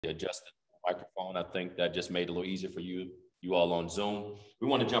adjust the microphone. I think that just made it a little easier for you all on Zoom. We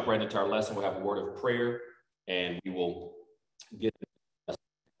want to jump right into our lesson. We'll have a word of prayer, and we will get the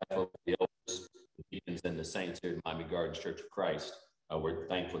elders, the deacons, and the saints here at Miami Gardens Church of Christ. We're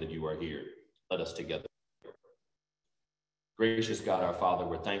thankful that you are here. Let us together. Gracious God, our Father,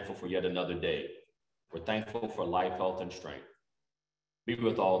 we're thankful for yet another day. We're thankful for life, health, and strength. Be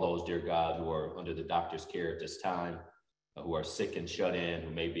with all those, dear God, who are under the doctor's care at this time, who are sick and shut in,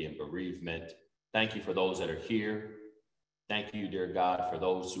 who may be in bereavement. Thank you for those that are here. Thank you, dear God, for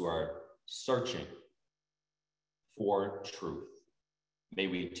those who are searching for truth. May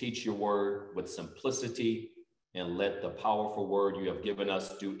we teach your word with simplicity and let the powerful word you have given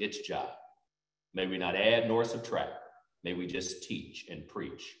us do its job. May we not add nor subtract. May we just teach and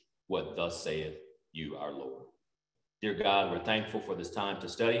preach what thus saith you, our Lord. Dear God, we're thankful for this time to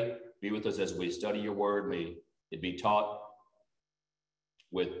study. Be with us as we study your word. May it be taught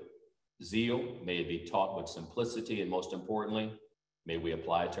with zeal. May it be taught with simplicity. And most importantly, may we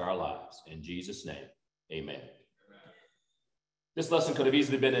apply it to our lives. In Jesus' name, amen. Amen. This lesson could have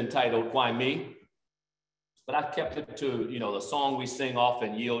easily been entitled, Why Me? But I kept it to, the song we sing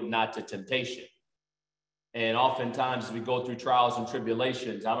often, Yield Not to Temptation. And oftentimes as we go through trials and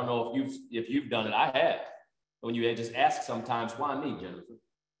tribulations, I don't know if you've done it, I have. When you just ask sometimes, why me, Jennifer?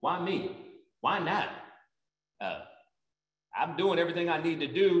 Why me? Why not? I'm doing everything I need to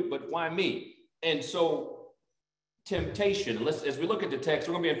do, but why me? And so temptation, as we look at the text,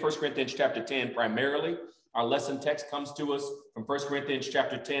 we're going to be in 1 Corinthians chapter 10 primarily. Our lesson text comes to us from 1 Corinthians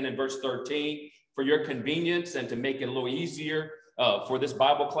chapter 10 and verse 13. For your convenience and to make it a little easier for this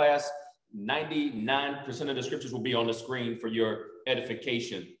Bible class, 99% of the scriptures will be on the screen for your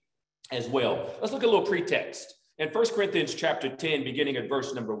edification as well. Let's look at a little pretext. In 1 Corinthians chapter 10, beginning at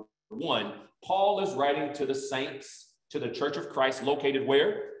verse number 1, Paul is writing to the saints, to the church of Christ located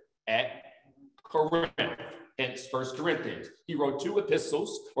where? At Corinth, hence 1 Corinthians. He wrote 2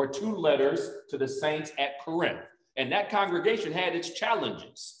 epistles or 2 letters to the saints at Corinth. And that congregation had its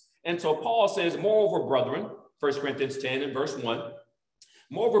challenges. And so Paul says, moreover, brethren, 1 Corinthians 10 and verse 1,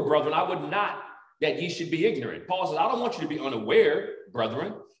 moreover, brethren, I would not that ye should be ignorant. Paul says, I don't want you to be unaware,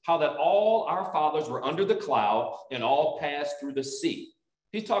 brethren, how that all our fathers were under the cloud and all passed through the sea.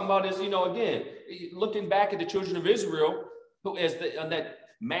 He's talking about this, again, looking back at the children of Israel, who as on that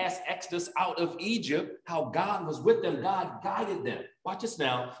mass exodus out of Egypt, how God was with them. God guided them. Watch this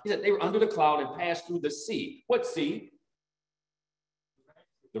now. He said they were under the cloud and passed through the sea. What sea?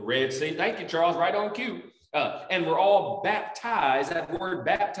 The Red Sea. Thank you, Charles. Right on cue. And we're all baptized. That word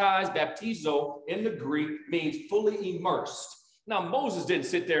baptized, baptizo in the Greek means fully immersed. Now, Moses didn't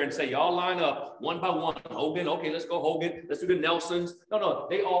sit there and say, y'all line up one by one. Hogan, okay, let's go Hogan. Let's do the Nelsons. No,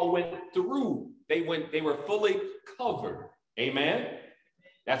 they all went through. They were fully covered. Amen.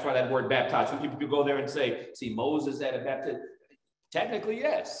 That's why that word baptized. Some people go there and say, see, Moses had a baptism. Technically,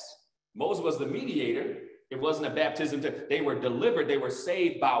 yes. Moses was the mediator. It wasn't a baptism. They were delivered. They were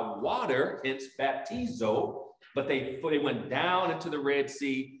saved by water, hence baptizo. But they went down into the Red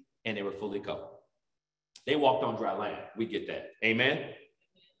Sea and they were fully covered. They walked on dry land. We get that. Amen.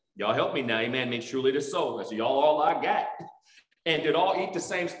 Y'all help me now. Amen. Means surely the soul. That's y'all all I got. And did all eat the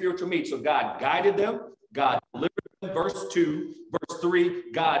same spiritual meat. So God guided them. God delivered them. Verse 2. Verse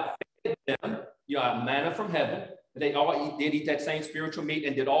 3. God fed them. Manna from heaven. They all did eat that same spiritual meat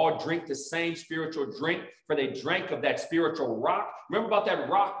and did all drink the same spiritual drink, for they drank of that spiritual rock. Remember about that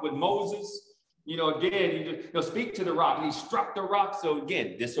rock with Moses? Again, speak to the rock. And he struck the rock. So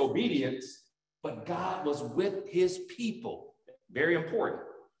again, disobedience. But God was with his people. Very important.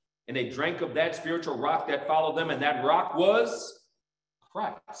 And they drank of that spiritual rock that followed them. And that rock was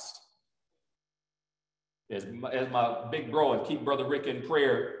Christ. As my big bro, and keep Brother Rick in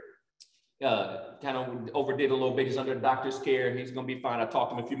prayer, kind of overdid a little bit. He's under the doctor's care. He's going to be fine. I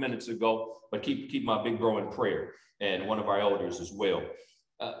talked to him a few minutes ago, but keep my big bro in prayer, and one of our elders as well.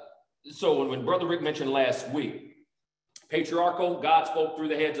 So when Brother Rick mentioned last week, patriarchal, God spoke through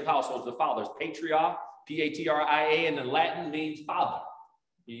the heads of households, the fathers. Patria, P-A-T-R-I-A, in the Latin means father.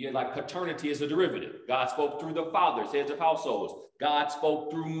 Like paternity is a derivative. God spoke through the fathers, heads of households. God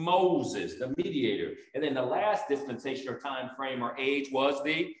spoke through Moses, the mediator. And then the last dispensation or time frame or age was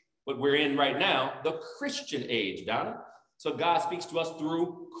what we're in right now, the Christian age, Donna. So God speaks to us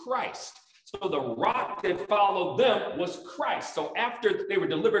through Christ. So the rock that followed them was Christ. So after they were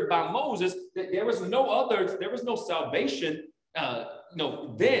delivered by Moses, there was no salvation.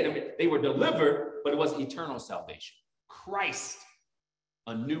 Then they were delivered, but it was eternal salvation. Christ,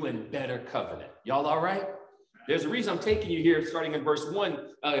 a new and better covenant. Y'all all right? There's a reason I'm taking you here, starting in verse 1,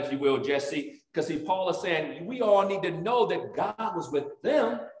 if you will, Jesse, because Paul is saying we all need to know that God was with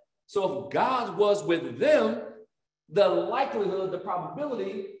them, So if God was with them, the likelihood, the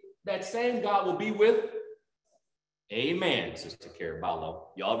probability, that same God will be with, amen, Sister Caraballo.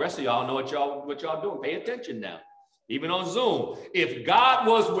 Y'all, rest of y'all know what y'all doing. Pay attention now. Even on Zoom. If God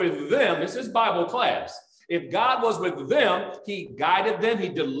was with them, this is Bible class. If God was with them, he guided them, he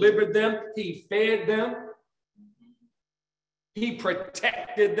delivered them, he fed them, he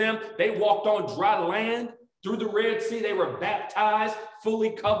protected them. They walked on dry land through the Red Sea. They were baptized, fully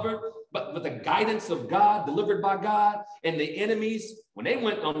covered, but with the guidance of God, delivered by God. And the enemies, when they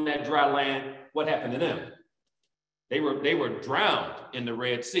went on that dry land, what happened to them? They were drowned in the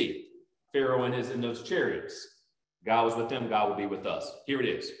Red Sea. Pharaoh and those chariots. God was with them, God will be with us. Here it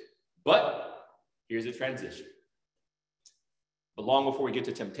is. But here's a transition. But long before we get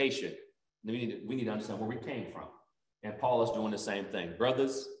to temptation, we need to understand where we came from. And Paul is doing the same thing.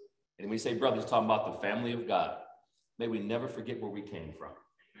 Brothers, and when we say brothers, talking about the family of God, may we never forget where we came from.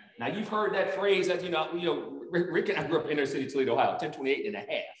 Now, you've heard that phrase that, Rick and I grew up in inner city, Toledo, Ohio, 1028 and a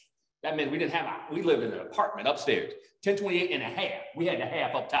half. That meant we lived in an apartment upstairs, 1028 and a half. We had the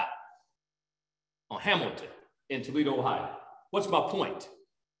half up top on Hamilton in Toledo, Ohio. What's my point?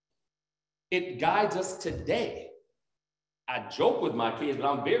 It guides us today. I joke with my kids, but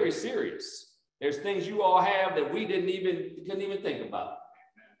I'm very serious. There's things you all have that we couldn't even think about.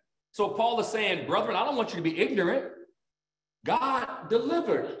 So Paul is saying, brethren, I don't want you to be ignorant. God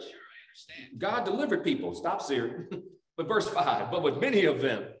delivered. God delivered people. Stop here. But verse 5, but with many of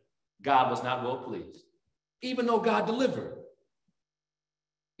them, God was not well pleased. Even though God delivered,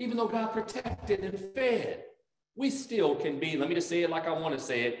 even though God protected and fed, we still can be, let me just say it like I want to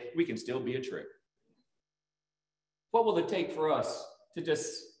say it, we can still be a trick. What will it take for us to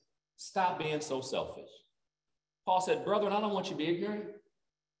just stop being so selfish? Paul said, brethren, I don't want you to be ignorant.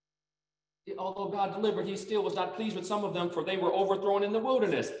 Although God delivered, he still was not pleased with some of them, for they were overthrown in the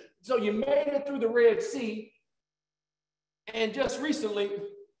wilderness. So you made it through the Red Sea, and just recently,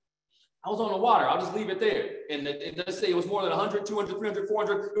 I was on the water. I'll just leave it there. And let's say it was more than 100, 200, 300,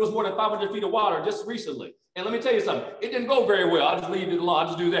 400. It was more than 500 feet of water just recently. And let me tell you something. It didn't go very well. I'll just leave it alone. I'll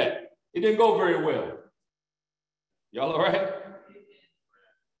just do that. It didn't go very well. Y'all all right?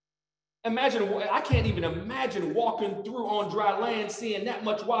 I can't even imagine walking through on dry land, seeing that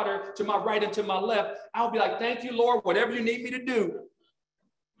much water to my right and to my left. I'll be like, thank you, Lord, whatever you need me to do.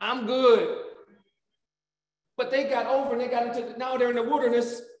 I'm good. But they got over and now they're in the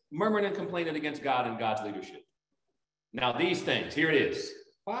wilderness, murmuring and complaining against God and God's leadership. Now these things, here it is.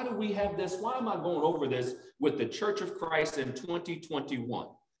 Why do we have this? Why am I going over this with the Church of Christ in 2021?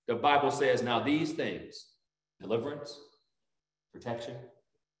 The Bible says, now these things, deliverance, protection,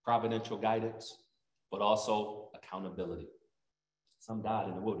 providential guidance, but also accountability. Some died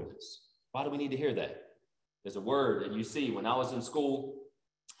in the wilderness. Why do we need to hear that? There's a word that you see when I was in school.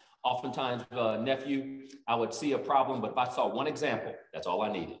 Oftentimes, nephew, I would see a problem, but if I saw one example, that's all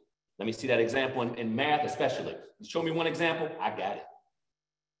I needed. Let me see that example in math, especially. Show me one example, I got it.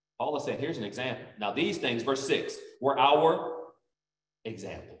 Paul is saying, here's an example. Now, these things, verse 6, were our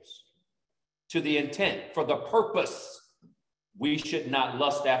examples. To the intent, for the purpose, we should not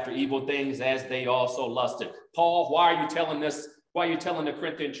lust after evil things as they also lusted. Paul, why are you telling this? Why are you telling the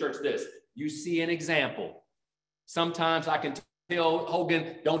Corinthian church this? You see an example. Sometimes I can tell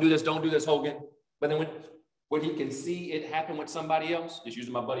Hogan, don't do this, Hogan. But then when he can see it happen with somebody else, just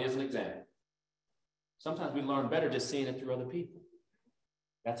using my buddy as an example. Sometimes we learn better just seeing it through other people.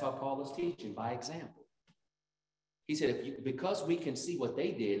 That's how Paul is teaching, by example. He said, because we can see what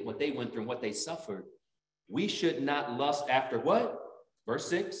they did, what they went through, and what they suffered, we should not lust after what? Verse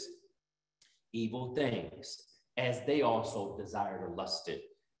 6, evil things, as they also desired or lusted.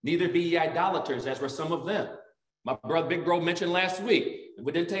 Neither be ye idolaters, as were some of them. My brother, Big Bro, mentioned last week. It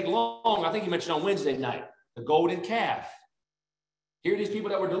didn't take long. I think he mentioned on Wednesday night, the golden calf. Here are these people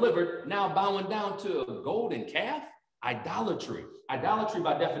that were delivered, now bowing down to a golden calf. Idolatry. Idolatry,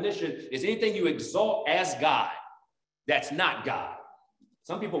 by definition, is anything you exalt as God that's not God.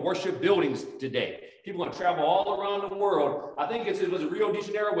 Some people worship buildings today. People are going to travel all around the world. I think it was Rio de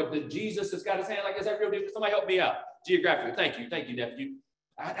Janeiro with the Jesus that's got his hand like this. Rio de Janeiro. Somebody help me out geographically. Thank you, nephew.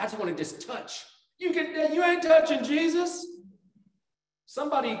 I just want to just touch. You ain't touching Jesus.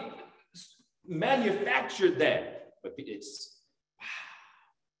 Somebody manufactured that, but it's wow.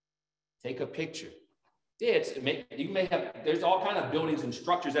 Take a picture. Yeah, there's all kind of buildings and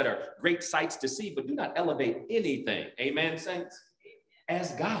structures that are great sights to see, but do not elevate anything. Amen, saints?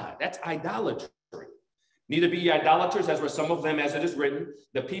 As God, that's idolatry. Neither be ye idolaters, as were some of them, as it is written.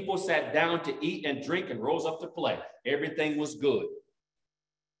 The people sat down to eat and drink and rose up to play. Everything was good.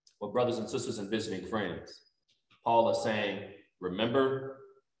 Well, brothers and sisters and visiting friends, Paul is saying, remember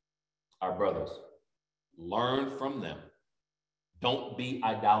our brothers. Learn from them. Don't be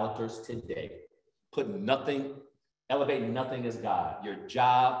idolaters today. Elevate nothing as God. Your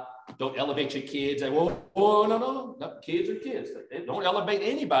job, don't elevate your kids. And, no. Kids are kids. Don't elevate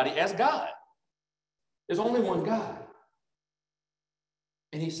anybody as God. There's only one God.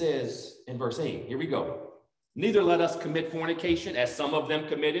 And he says in verse 8, here we go. Neither let us commit fornication as some of them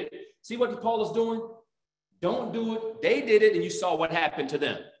committed. See what Paul is doing? Don't do it. They did it, and you saw what happened to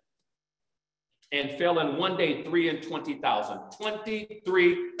them. And fell in one day 23,000.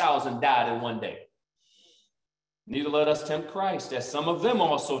 23,000 died in one day. Neither let us tempt Christ, as some of them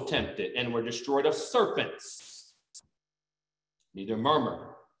also tempted, and were destroyed of serpents. Neither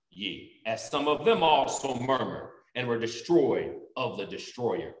murmur ye, as some of them also murmured, and were destroyed of the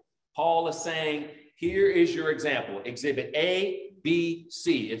destroyer. Paul is saying, here is your example. Exhibit A, B,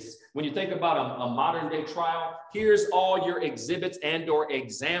 C. It's when you think about a modern day trial, here's all your exhibits and or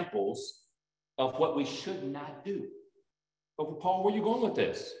examples of what we should not do. But Paul, where are you going with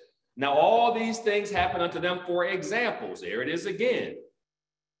this? Now, all these things happen unto them for examples. There it is again.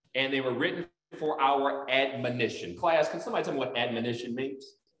 And they were written for our admonition. Class, can somebody tell me what admonition means?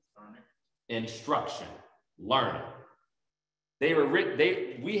 Instruction, learning. They were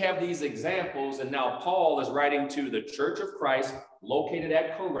written, we have these examples, and now Paul is writing to the Church of Christ located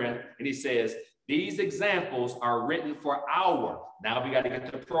at Corinth, and he says, these examples are written for our, now we got to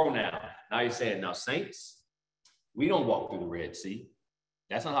get the pronoun. Now he's saying, now saints, we don't walk through the Red Sea.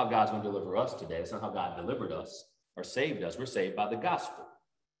 That's not how God's going to deliver us today. That's not how God delivered us or saved us. We're saved by the gospel.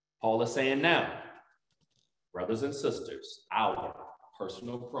 Paul is saying now, brothers and sisters, our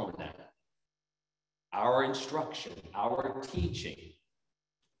personal pronoun, our instruction, our teaching,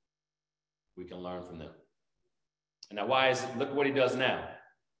 we can learn from them. And now why is it, look what he does now.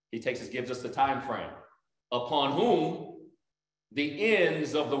 He gives us the time frame. Upon whom the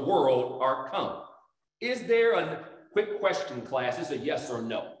ends of the world are come. Is there a quick question, class? Is it yes or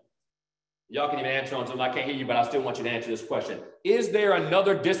no? Y'all can even answer on Zoom. I can't hear you, but I still want you to answer this question. Is there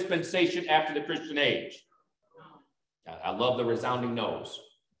another dispensation after the Christian age? I love the resounding no's.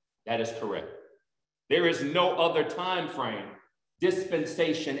 That is correct. There is no other time frame,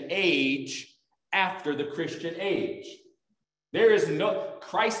 dispensation age after the Christian age. There is no,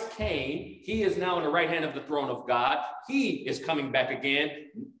 Christ came. He is now on the right hand of the throne of God. He is coming back again.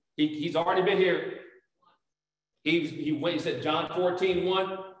 He's already been here. He said, John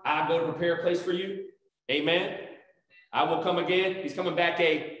 14:1, I go to prepare a place for you. Amen. I will come again. He's coming back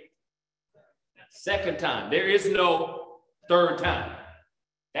a second time. There is no third time.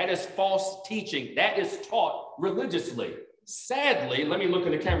 That is false teaching. That is taught religiously. Sadly, let me look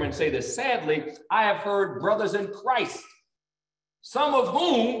in the camera and say this. Sadly, I have heard brothers in Christ, some of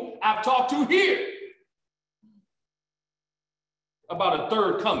whom I've talked to here, about a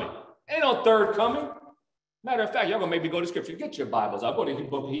third coming. Ain't no third coming. Matter of fact, y'all gonna make me go to scripture. Get your Bibles. I'll go to the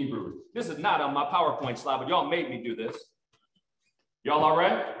book of Hebrews. This is not on my PowerPoint slide, but y'all made me do this. Y'all all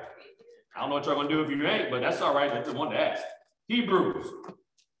right? I don't know what y'all gonna do if you ain't, but that's all right. I just wanted to ask. Hebrews.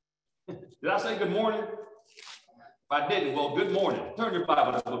 Did I say good morning? If I didn't, well, good morning. Turn your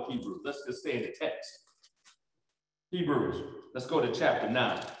Bible to the book of Hebrews. Let's just stay in the text. Hebrews. Let's go to chapter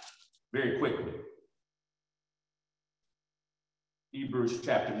 9 very quickly. Hebrews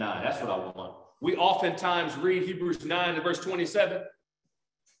chapter 9. That's what I want. We oftentimes read Hebrews 9 and verse 27.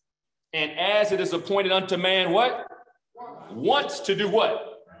 And as it is appointed unto man, what? Once to do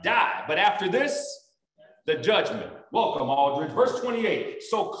what? Die. But after this, the judgment. Welcome, Aldridge. Verse 28.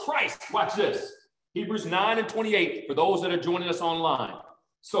 So Christ, watch this. Hebrews 9 and 28 for those that are joining us online.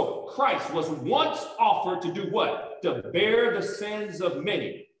 So Christ was once offered to do what? To bear the sins of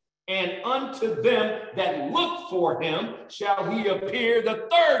many. And unto them that look for him shall he appear the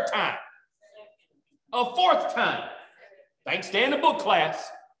third time. A fourth time. Thanks, stay in the book, class.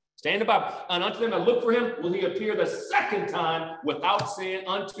 Stay in the Bible. And unto them that look for him will he appear the second time without sin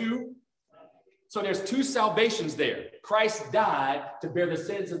unto. So there's two salvations there. Christ died to bear the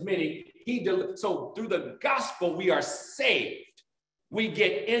sins of many. So through the gospel, we are saved. We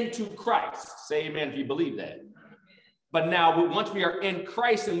get into Christ. Say amen if you believe that. But now, once we are in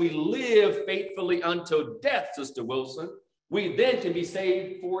Christ and we live faithfully until death, Sister Wilson, we then can be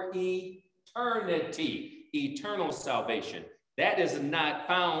saved for eternity, eternal salvation. That is not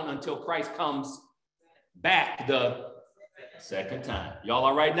found until Christ comes back the second time. Y'all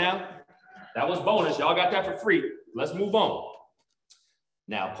all right now? That was bonus. Y'all got that for free. Let's move on.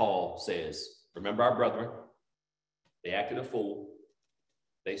 Now, Paul says, remember our brethren, they acted a fool.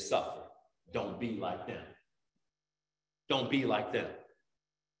 They suffered. Don't be like them. Don't be like them.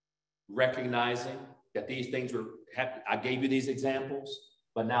 Recognizing that these things were, I gave you these examples.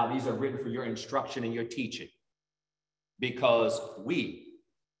 But now these are written for your instruction and your teaching. Because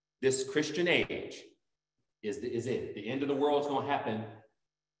this Christian age, is it. The end of the world is going to happen,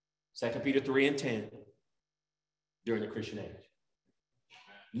 2 Peter 3:10, during the Christian age.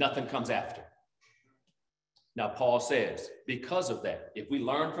 Nothing comes after. Now, Paul says, because of that, if we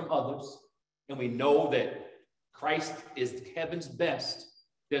learn from others and we know that Christ is heaven's best,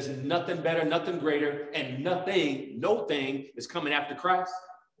 there's nothing better, nothing greater, and no thing is coming after Christ.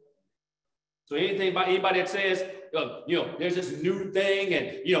 So anything by anybody that says, there's this new thing,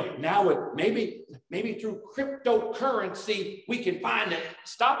 and now maybe through cryptocurrency we can find it.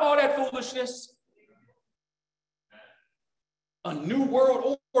 Stop all that foolishness. A new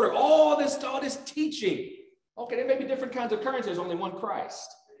world order, all this teaching. Okay, there may be different kinds of currencies, only one Christ.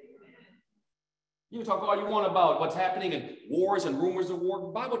 You can talk all you want about what's happening in wars and rumors of war. The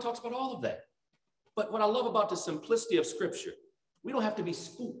Bible talks about all of that. But what I love about the simplicity of Scripture, we don't have to be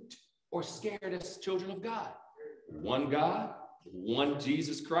spooked or scared as children of God. One God, one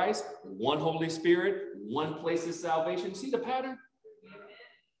Jesus Christ, one Holy Spirit, one place of salvation. See the pattern?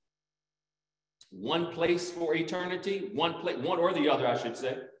 One place for eternity, one or the other, I should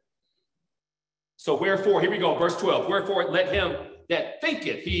say. So wherefore, here we go, verse 12. Wherefore let him that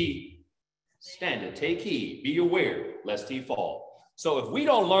thinketh he standeth, take heed, be aware, lest he fall. So if we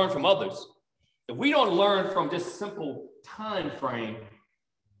don't learn from others, if we don't learn from this simple time frame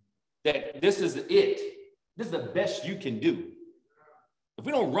that this is it, this is the best you can do. If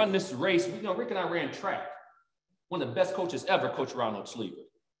we don't run this race, Rick and I ran track. One of the best coaches ever, Coach Ronald Sleever.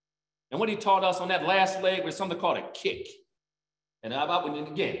 And what he taught us on that last leg was something called a kick. And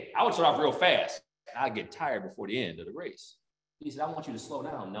again, I would start off real fast. I'd get tired before the end of the race. He said, I want you to slow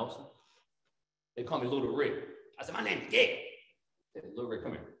down, Nelson. They call me Little Rick. I said, my name's Gale. They said, Little Rick,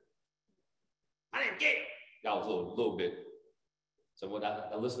 come here. My name's Gale. That was a little bit. So when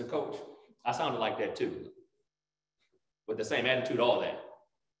I listened to Coach, I sounded like that too. With the same attitude, all that.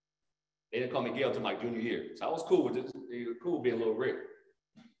 They didn't call me Gale until my junior year. So I was cool with this. Cool being Little Rick.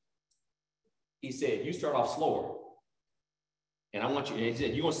 He said, you start off slower. And I want you, and he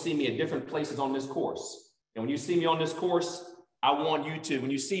said, you're going to see me in different places on this course. And when you see me on this course, I want you to, when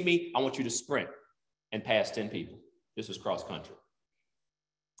you see me, I want you to sprint and pass 10 people. This was cross country.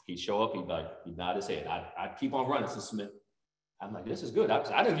 He'd show up, he'd nod his head. I'd keep on running, Sister Smith. I'm like, this is good.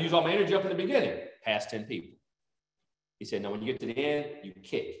 I didn't use all my energy up in the beginning. Pass 10 people. He said, now when you get to the end, you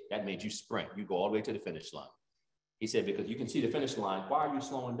kick. That means you sprint. You go all the way to the finish line. He said, because you can see the finish line, why are you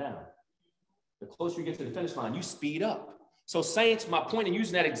slowing down? The closer you get to the finish line, you speed up. So saints, my point in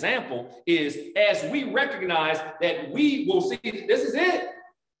using that example is as we recognize that we will see, this is it.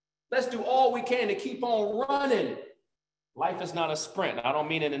 Let's do all we can to keep on running. Life is not a sprint. I don't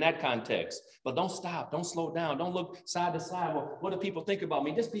mean it in that context, but don't stop. Don't slow down. Don't look side to side. Well, what do people think about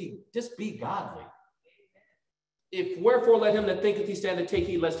me? Just be godly. If wherefore let him that thinketh he standeth take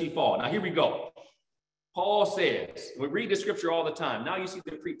heed lest he fall. Now here we go. Paul says, we read the scripture all the time. Now you see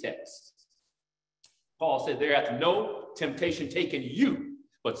the pretext. Paul said, there hath no temptation taken you,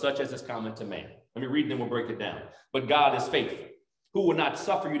 but such as is common to man. Let me read and then we'll break it down. But God is faithful, who will not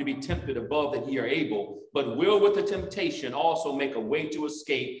suffer you to be tempted above that ye are able, but will with the temptation also make a way to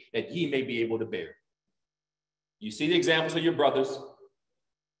escape that ye may be able to bear. You see the examples of your brothers.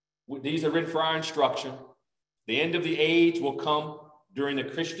 These are written for our instruction. The end of the age will come during the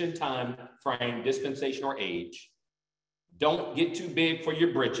Christian time frame, dispensation, or age. Don't get too big for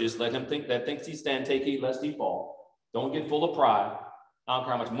your britches. Let him think that thinks he stand, take heed lest he fall. Don't get full of pride. I don't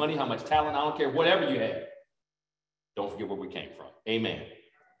care how much money, how much talent, I don't care, whatever you have. Don't forget where we came from. Amen.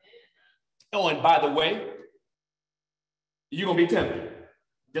 Oh, and by the way, you're going to be tempted,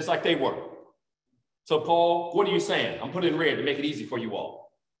 just like they were. So Paul, what are you saying? I'm putting it in red to make it easy for you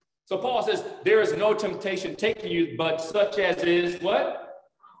all. So Paul says, there is no temptation taking you, but such as is what?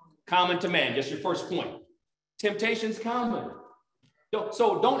 Common to man. Just your first point. Temptation's common.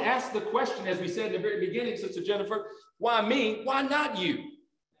 So don't ask the question, as we said in the very beginning, Sister Jennifer, why me? Why not you?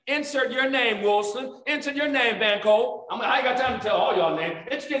 Insert your name, Wilson. Insert your name, Van Cole. I ain't got time to tell all y'all names.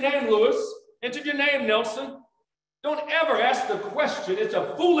 Insert your name, Lewis. Insert your name, Nelson. Don't ever ask the question. It's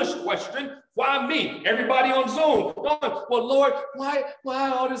a foolish question. Why me? Everybody on Zoom. Well, Lord, why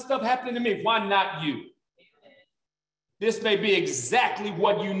all this stuff happening to me? Why not you? This may be exactly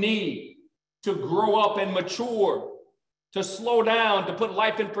what you need to grow up and mature, to slow down, to put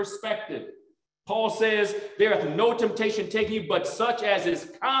life in perspective. Paul says, there is no temptation taking you, but such as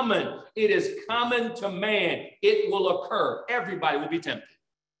is common. It is common to man. It will occur. Everybody will be tempted.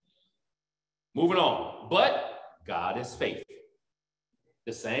 Moving on. But God is faithful.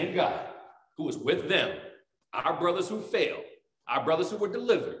 The same God who is with them, our brothers who fail, Our brothers who were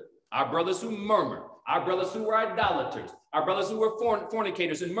delivered, our brothers who murmured, our brothers who were idolaters, our brothers who were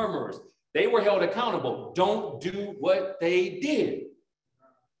fornicators and murmurers, they were held accountable. Don't do what they did.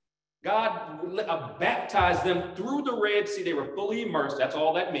 God baptized them through the Red Sea. They were fully immersed. That's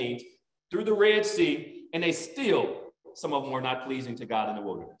all that means. Through the Red Sea. And they still, some of them were not pleasing to God in the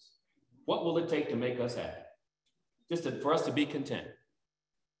wilderness. What will it take to make us happy? For us to be content.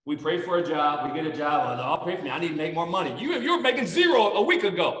 We pray for a job. We get a job. Oh, pray for me. I need to make more money. You were making zero a week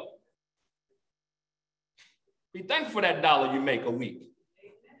ago. Be thankful for that dollar you make a week.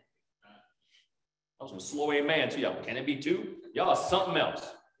 That was some slow amen to y'all. Can it be two? Y'all are something else.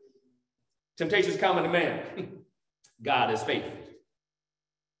 Temptation's common to man. God is faithful.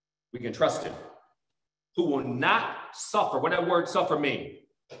 We can trust him. Who will not suffer. What that word suffer mean?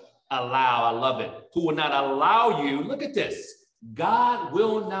 Allow. I love it. Who will not allow you. Look at this. God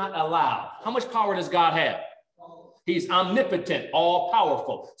will not allow. How much power does God have? He's omnipotent, all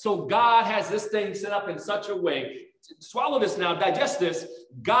powerful. So God has this thing set up in such a way. Swallow this now, digest this.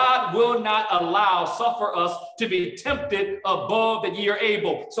 God will not suffer us to be tempted above that ye are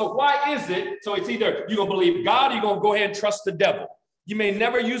able. So why is it? So it's either you're going to believe God or you're going to go ahead and trust the devil. You may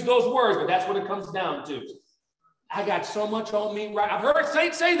never use those words, but that's what it comes down to. I got so much on me right. I've heard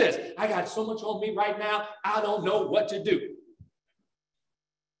saints say this. I got so much on me right now. I don't know what to do.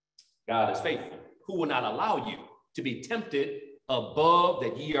 God is faithful, who will not allow you to be tempted above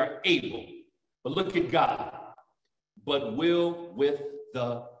that ye are able. But look at God. But will with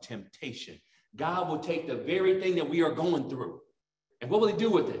the temptation. God will take the very thing that we are going through. And what will he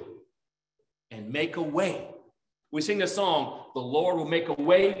do with it? And make a way. We sing the song, the Lord will make a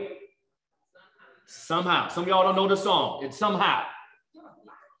way somehow. Some of y'all don't know the song. It's somehow.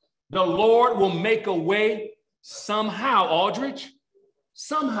 The Lord will make a way somehow, Aldrich.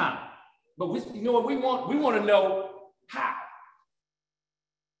 Somehow. But you know what we want? We want to know how.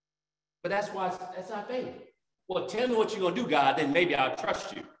 But that's why that's not faith. Well, tell me what you're going to do, God, then maybe I'll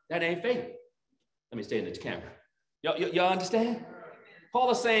trust you. That ain't faith. Let me stay in the camera. Y'all understand?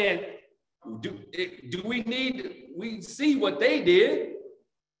 Paul is saying, we see what they did.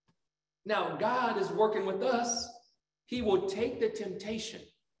 Now, God is working with us. He will take the temptation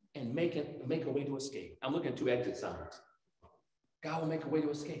and make a way to escape. I'm looking at 2 exit signs. God will make a way to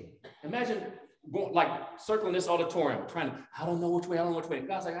escape. Imagine going, like circling this auditorium, I don't know which way.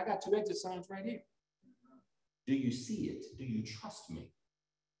 God's like, I got 2 exit signs right here. Do you see it? Do you trust me?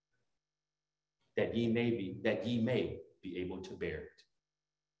 That ye may be able to bear it.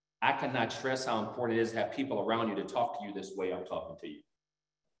 I cannot stress how important it is to have people around you to talk to you this way I'm talking to you.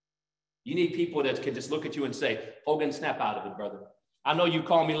 You need people that can just look at you and say, Hogan, snap out of it, brother. I know you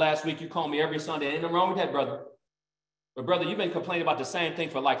called me last week. You call me every Sunday. Ain't nothing wrong with that, brother. But brother, you've been complaining about the same thing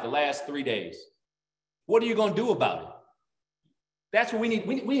for like the last 3 days. What are you going to do about it? That's what we need.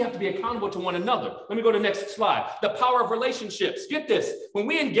 We have to be accountable to one another. Let me go to the next slide. The power of relationships. Get this. When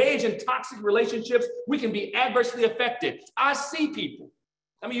we engage in toxic relationships, we can be adversely affected. I see people.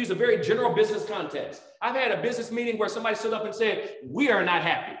 Let me use a very general business context. I've had a business meeting where somebody stood up and said, we are not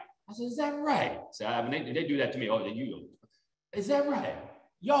happy. I said, is that right? I said, they do that to me. Oh, you. Is that right?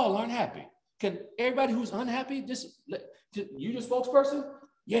 Y'all aren't happy. Can everybody who's unhappy, you the spokesperson?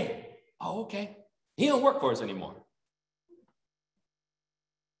 Yeah. Oh, okay. He don't work for us anymore.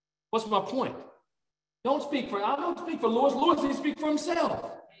 What's my point? I don't speak for Lewis. Lewis needs to speak for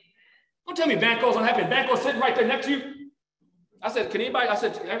himself. Don't tell me Banco's unhappy. Banco's sitting right there next to you. I said,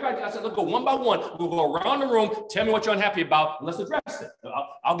 everybody, let's go one by one. We'll go around the room. Tell me what you're unhappy about. And let's address it.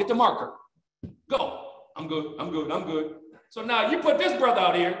 I'll get the marker. Go. I'm good. So now you put this brother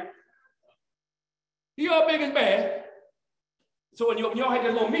out here. He all big and bad. So when y'all had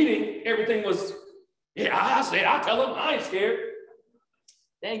that little meeting, everything was, yeah, I'll tell him. I ain't scared.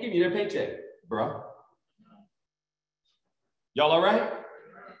 They ain't giving you their paycheck, bro. Y'all all right?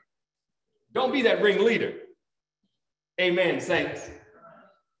 Don't be that ringleader. Amen, saints.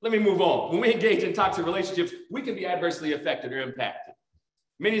 Let me move on. When we engage in toxic relationships, we can be adversely affected or impacted.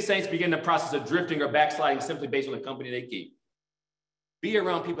 Many saints begin the process of drifting or backsliding simply based on the company they keep. Be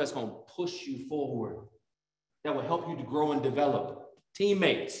around people that's going to push you forward, that will help you to grow and develop.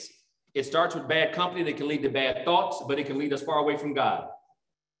 Teammates. It starts with bad company that can lead to bad thoughts, but it can lead us far away from God.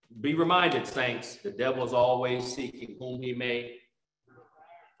 Be reminded, saints, the devil is always seeking whom he may,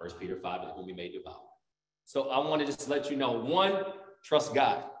 1 Peter 5, whom he may devour. So I want to just let you know, 1, trust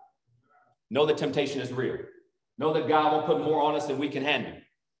God. Know that temptation is real. Know that God will put more on us than we can handle.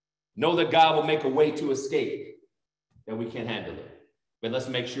 Know that God will make a way to escape that we can't handle it. But let's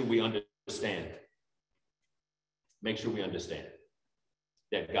make sure we understand. Make sure we understand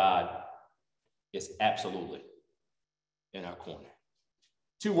that God is absolutely in our corner.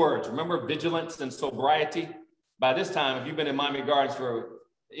 2 words. Remember vigilance and sobriety? By this time, if you've been in Miami Gardens for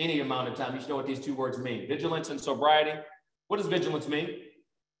any amount of time, you should know what these 2 words mean. Vigilance and sobriety. What does vigilance mean?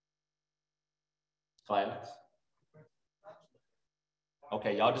 Class.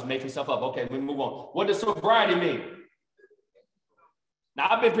 Okay, y'all just making stuff up. Okay, we move on. What does sobriety mean? Now,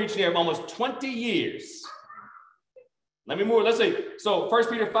 I've been preaching here for almost 20 years. Let me move. Let's see. So 1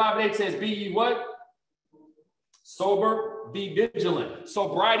 Peter 5:8 says, be ye what? Sober, be vigilant.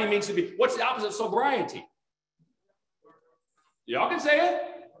 Sobriety means to be. What's the opposite of sobriety? Y'all can say it.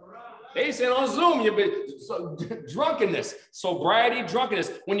 They said on Zoom, you've been drunkenness. Sobriety,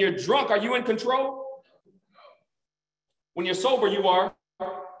 drunkenness. When you're drunk, are you in control? When you're sober, you are.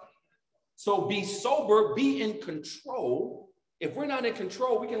 So be sober, be in control. If we're not in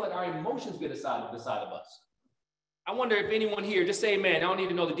control, we can let our emotions get decide of us. I wonder if anyone here, just say amen, I don't need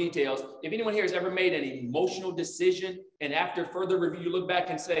to know the details. If anyone here has ever made an emotional decision and after further review, you look back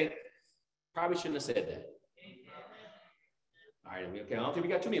and say, probably shouldn't have said that. All right, okay, I don't think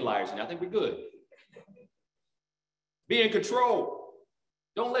we got too many liars, and I think we're good. Be in control.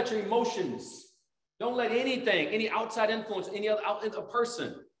 Don't let your emotions, don't let anything, any outside influence, any other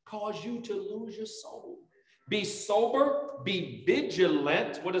person cause you to lose your soul. Be sober, be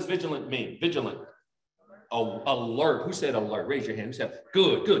vigilant. What does vigilant mean? Vigilant. Oh, alert. Who said alert? Raise your hand. Who said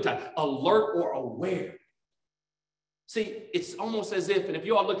good, good. Alert or aware. See, it's almost as if, and if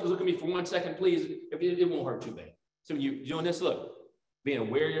you all look at me for 1 second, please, it won't hurt too bad. So you doing this, look, being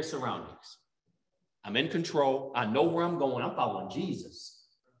aware of your surroundings. I'm in control. I know where I'm going. I'm following Jesus.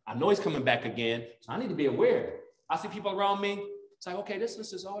 I know he's coming back again. So I need to be aware. I see people around me. It's like, okay, this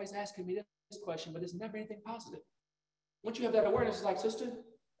sister's always asking me this question, but it's never anything positive. Once you have that awareness, it's like, sister,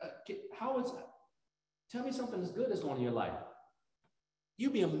 tell me something that's good that's going on in your life.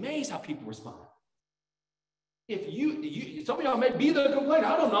 You'd be amazed how people respond. If you some of y'all may be the complainer.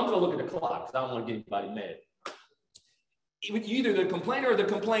 I don't know. I'm going to look at the clock because I don't want to get anybody mad. Either the complainer or the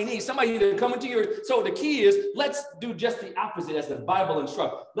complainee, somebody either coming to you. So the key is, let's do just the opposite as the Bible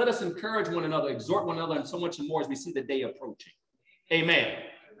instructs. Let us encourage one another, exhort one another, and so much more as we see the day approaching. Amen.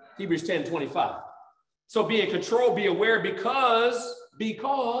 Hebrews 10:25. So be in control, be aware, because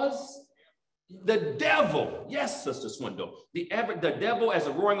the devil, yes, Sister Swindle, the devil as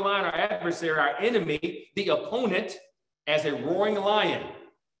a roaring lion, our adversary, our enemy, the opponent as a roaring lion,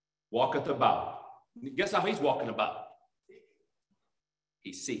 walketh about. Guess how he's walking about?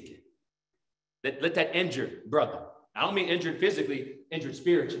 He's seeking. Let that injured brother, I don't mean injured physically, injured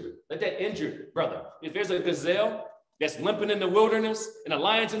spiritually. Let that injured brother, if there's a gazelle that's limping in the wilderness and a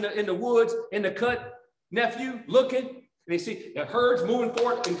lion's in the woods, in the cut, nephew looking, and they see the herds moving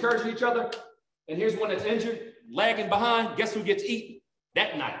forward, encouraging each other, and here's one that's injured, lagging behind, guess who gets eaten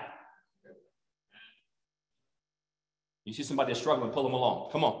that night? You see somebody that's struggling, pull them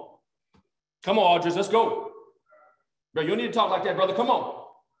along. Come on. Come on, Aldridge, let's go. Bro, you don't need to talk like that, brother. Come on.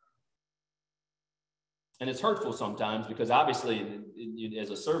 And it's hurtful sometimes because obviously, as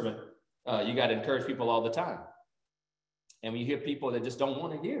a servant, you got to encourage people all the time. And when you hear people that just don't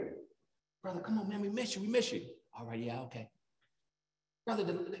want to hear it, brother, come on, man, we miss you. We miss you. All right, yeah, okay. Brother,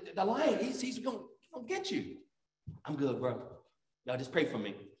 the lion, he's going to get you. I'm good, brother. Y'all just pray for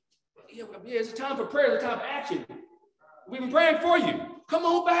me. Yeah, it's a time for prayer. It's a time for action. We've been praying for you. Come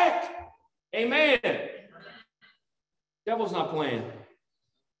on back. Amen. Devil's not playing.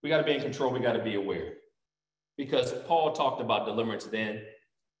 We got to be in control. We got to be aware. Because Paul talked about deliverance then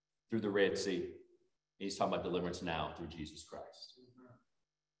through the Red Sea. He's talking about deliverance now through Jesus Christ.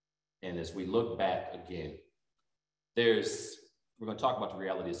 And as we look back again, we're going to talk about the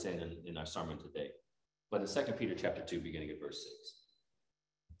reality of sin in our sermon today. But in 2 Peter chapter 2, beginning at verse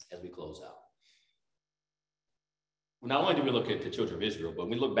 6, as we close out. Not only do we look at the children of Israel, but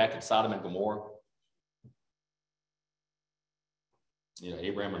we look back at Sodom and Gomorrah,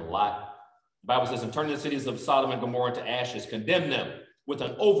 Abraham and Lot. The Bible says, and turning the cities of Sodom and Gomorrah to ashes, condemn them with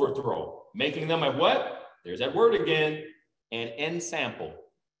an overthrow, making them a what? There's that word again, an ensample.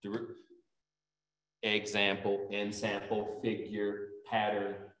 Example, ensample, figure,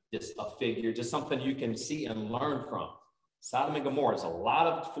 pattern, just a figure, just something you can see and learn from. Sodom and Gomorrah, there's a lot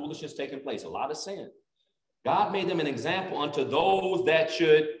of foolishness taking place, a lot of sin. God made them an example unto those that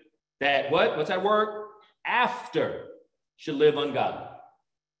should, what's that word? After should live ungodly.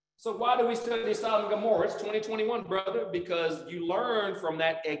 So why do we study Sodom and Gomorrah? It's 2021, brother, because you learn from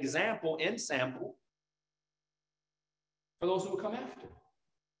that example and sample for those who will come after.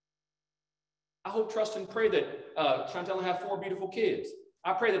 I hope, trust, and pray that Chantel will have 4 beautiful kids.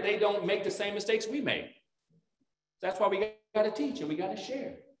 I pray that they don't make the same mistakes we made. That's why we got to teach and we got to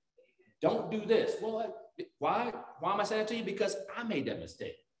share. Don't do this. Well, why am I saying that to you? Because I made that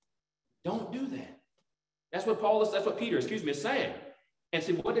mistake. Don't do that. That's what Peter is saying. And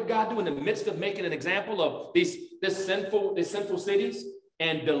see, what did God do in the midst of making an example of these sinful cities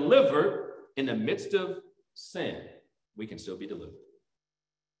and delivered in the midst of sin? We can still be delivered.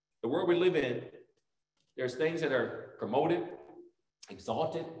 The world we live in, there's things that are promoted,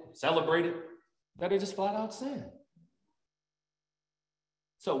 exalted, celebrated, that are just flat out sin.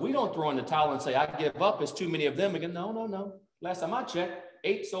 So we don't throw in the towel and say, I give up. There's too many of them again. No. Last time I checked,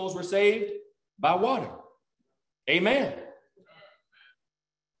 8 souls were saved by water. Amen.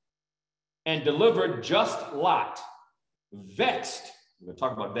 And delivered just Lot, vexed. We're going to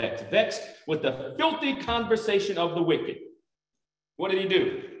talk about vexed with the filthy conversation of the wicked. What did he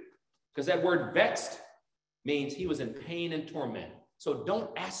do? Because that word vexed means he was in pain and torment. So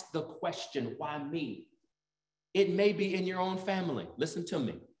don't ask the question, why me? It may be in your own family. Listen to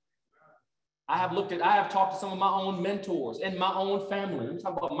me. I have talked to some of my own mentors in my own family. Let me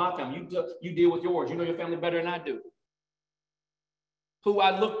talk about my family. You deal with yours. You know your family better than I do. Who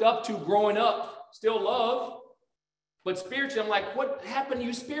I looked up to growing up, still love. But spiritually, I'm like, what happened to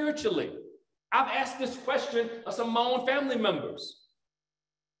you spiritually? I've asked this question of some of my own family members.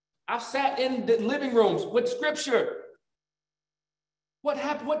 I've sat in the living rooms with scripture. What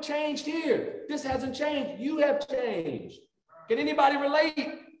happened? What changed here? This hasn't changed. You have changed. Can anybody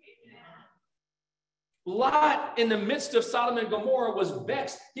relate? Lot, in the midst of Sodom and Gomorrah, was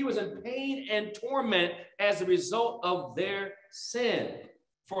vexed. He was in pain and torment as a result of their sin.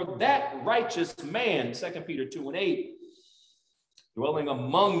 For that righteous man, 2 Peter 2:8, dwelling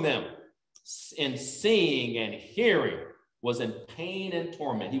among them in seeing and hearing, was in pain and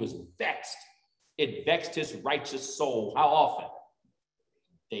torment. He was vexed. It vexed his righteous soul. How often?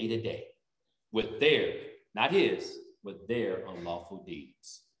 Day to day. With their, not his, with their unlawful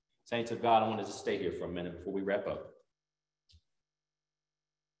deeds. Saints of God, I want to just stay here for a minute before we wrap up.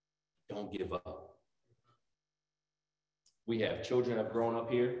 Don't give up. We have children that have grown up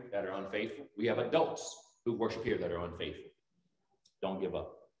here that are unfaithful. We have adults who worship here that are unfaithful. Don't give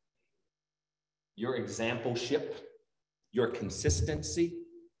up. Your exampleship, your consistency,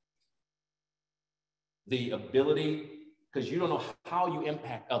 the ability, because you don't know how you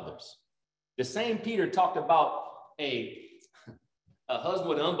impact others. The same Peter talked about a husband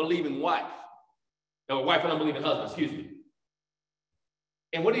with an unbelieving wife, or a wife with an unbelieving husband, excuse me.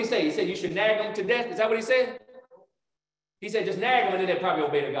 And what did he say? He said, you should nag them to death. Is that what he said? He said, just nag them and then they'll probably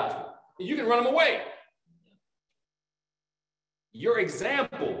obey the gospel. You can run them away. Your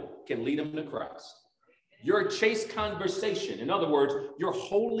example can lead them to Christ. Your chaste conversation, in other words, your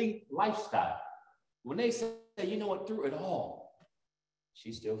holy lifestyle. When they say, you know what, through it all,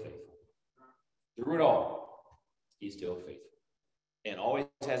 she's still faithful. Through it all, he's still faithful. And always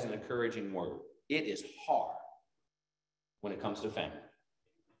has an encouraging word. It is hard when it comes to family.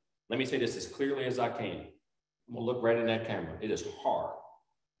 Let me say this as clearly as I can. I'm going to look right in that camera. It is hard.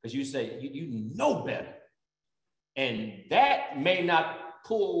 Because you say, you know better. And that may not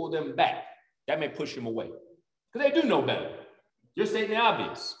pull them back. That may push them away. Because they do know better. You're stating the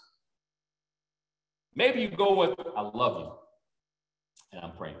obvious. Maybe you go with, I love you, and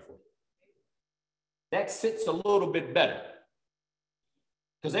I'm praying for you. That sits a little bit better.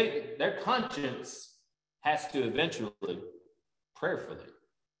 Because their conscience has to eventually, prayerfully,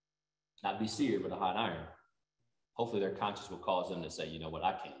 not be seared with a hot iron. Hopefully their conscience will cause them to say, you know what,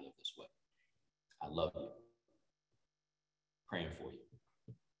 I can't live this way. I love you. Praying for you.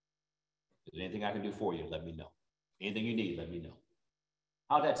 If there's anything I can do for you, let me know. Anything you need, let me know.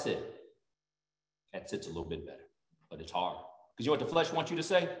 How'd that sit? That sits a little bit better, but it's hard. Because you know what the flesh wants you to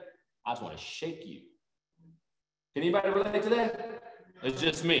say? I just want to shake you. Can anybody relate to that? It's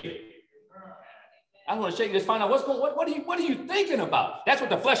just me. I want to shake you, just find out what are you thinking about? That's what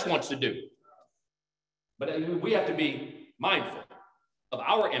the flesh wants to do. But we have to be mindful of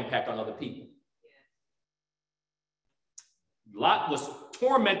our impact on other people. Lot was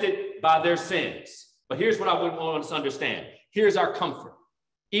tormented by their sins. But here's what I would want us to understand. Here's our comfort.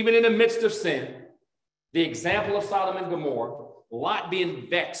 Even in the midst of sin, the example of Sodom and Gomorrah, Lot being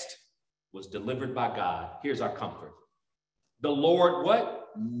vexed, was delivered by God. Here's our comfort. The Lord, what?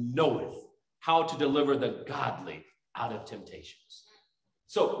 Knoweth how to deliver the godly out of temptations.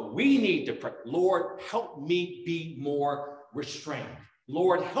 So we need to pray, Lord, help me be more restrained.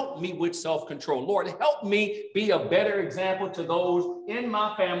 Lord, help me with self-control. Lord, help me be a better example to those in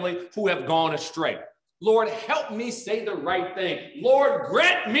my family who have gone astray. Lord, help me say the right thing. Lord,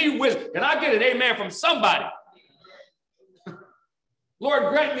 grant me wisdom. Can I get an amen from somebody? Lord,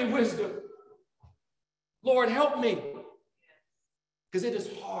 grant me wisdom. Lord, help me. Because it is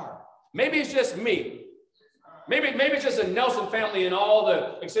hard. Maybe it's just me. Maybe it's just a Nelson family and all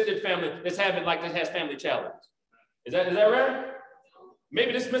the extended family that has family challenges. Is that right?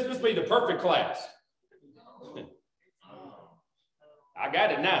 Maybe this must be the perfect class. I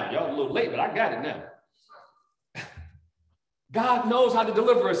got it now. Y'all a little late, but I got it now. God knows how to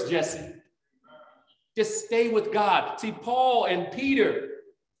deliver us, Jesse. Just stay with God. See, Paul and Peter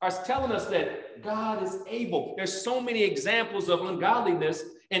are telling us that God is able. There's so many examples of ungodliness,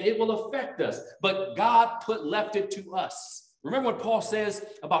 and it will affect us. But God left it to us. Remember what Paul says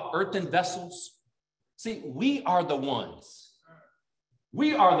about earthen vessels? See, we are the ones.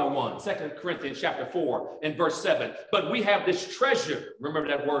 We are the ones. 2 Corinthians chapter 4 and verse 7. But we have this treasure. Remember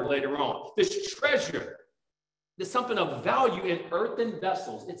that word later on. This treasure. There's something of value in earthen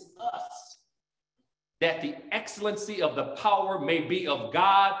vessels. It's us. That the excellency of the power may be of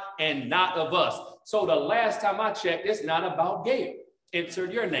God and not of us. So the last time I checked, it's not about Gale.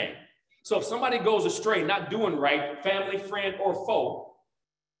 Insert your name. So if somebody goes astray, not doing right, family, friend, or foe,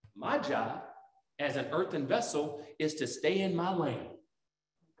 my job as an earthen vessel is to stay in my lane.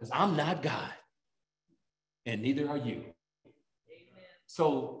 Because I'm not God. And neither are you.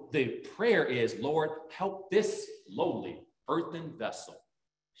 So the prayer is, Lord, help this lowly earthen vessel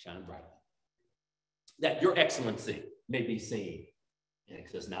shine brightly, that your excellency may be seen. And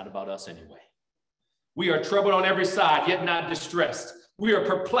it's not about us anyway. We are troubled on every side, yet not distressed. We are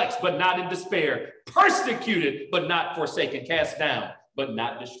perplexed, but not in despair. Persecuted, but not forsaken. Cast down, but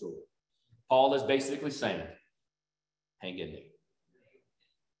not destroyed. Paul is basically saying, hang in there.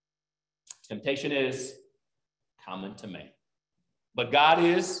 Temptation is common to man. But God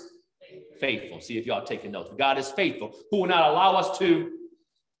is faithful. See if y'all taking notes. God is faithful, who will not allow us to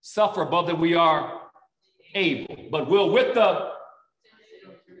suffer above that we are able, but will with the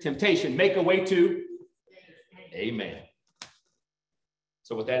temptation make a way to amen.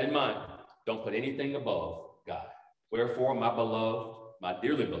 So with that in mind, don't put anything above God. Wherefore, my beloved, my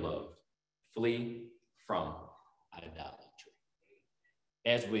dearly beloved, flee from idolatry.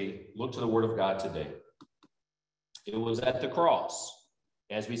 As we look to the word of God today, it was at the cross,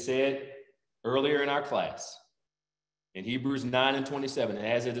 as we said earlier in our class, in Hebrews 9 and 27, and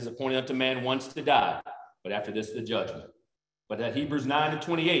as it is appointed unto man once to die, but after this the judgment. But at Hebrews 9 and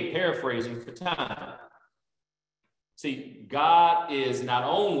 28, paraphrasing for time, see, God is not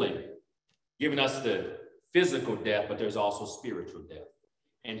only giving us the physical death, but there's also spiritual death.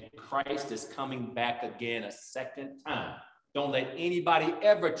 And Christ is coming back again a second time. Don't let anybody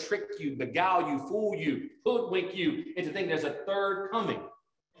ever trick you, beguile you, fool you, hoodwink you into thinking there's a third coming.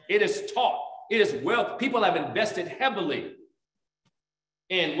 It is taught. It is well. People have invested heavily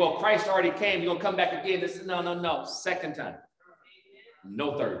in, well, Christ already came. You're going to come back again. This is no. Second time.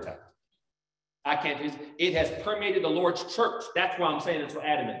 No third time. I can't. It has permeated the Lord's church. That's why I'm saying it's so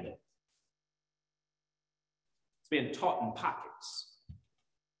adamantly. It's being taught in pockets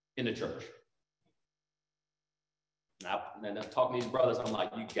in the church. And I'm talking to these brothers, I'm like,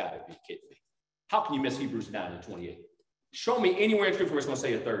 you gotta be kidding me. How can you miss Hebrews 9 and 28? Show me anywhere in scripture where it's gonna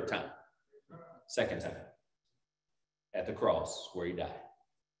say a third time. Second time. At the cross where he died.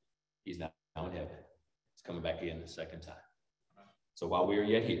 He's now in heaven. He's coming back again the second time. So while we are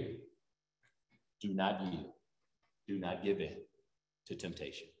yet here, do not yield. Do not give in to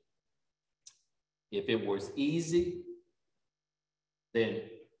temptation. If it was easy, then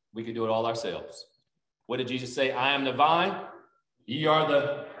we could do it all ourselves. What did Jesus say? I am the vine. Ye are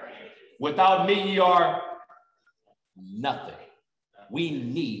the, without me, ye are nothing. We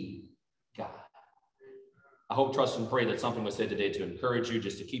need God. I hope, trust, and pray that something was said today to encourage you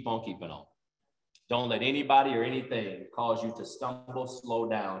just to keep on keeping on. Don't let anybody or anything cause you to stumble, slow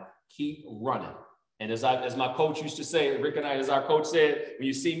down, keep running. And as my coach used to say, Rick and I, as our coach said, when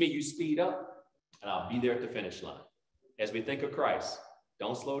you see me, you speed up, and I'll be there at the finish line. As we think of Christ,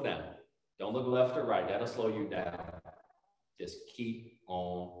 don't slow down. Don't look left or right. That'll slow you down. Just keep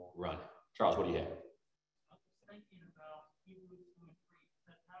on running. Charles, what do you have? I was thinking about Hebrews 23.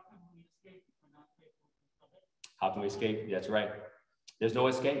 How can we escape if we're not faithful to it? How can we escape? That's right. There's no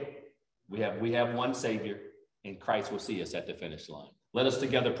escape. We have one Savior, and Christ will see us at the finish line. Let us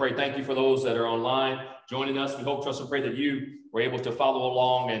together pray. Thank you for those that are online joining us. We hope, trust, and pray that you were able to follow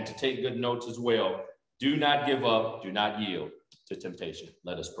along and to take good notes as well. Do not give up. Do not yield to temptation.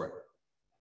 Let us pray.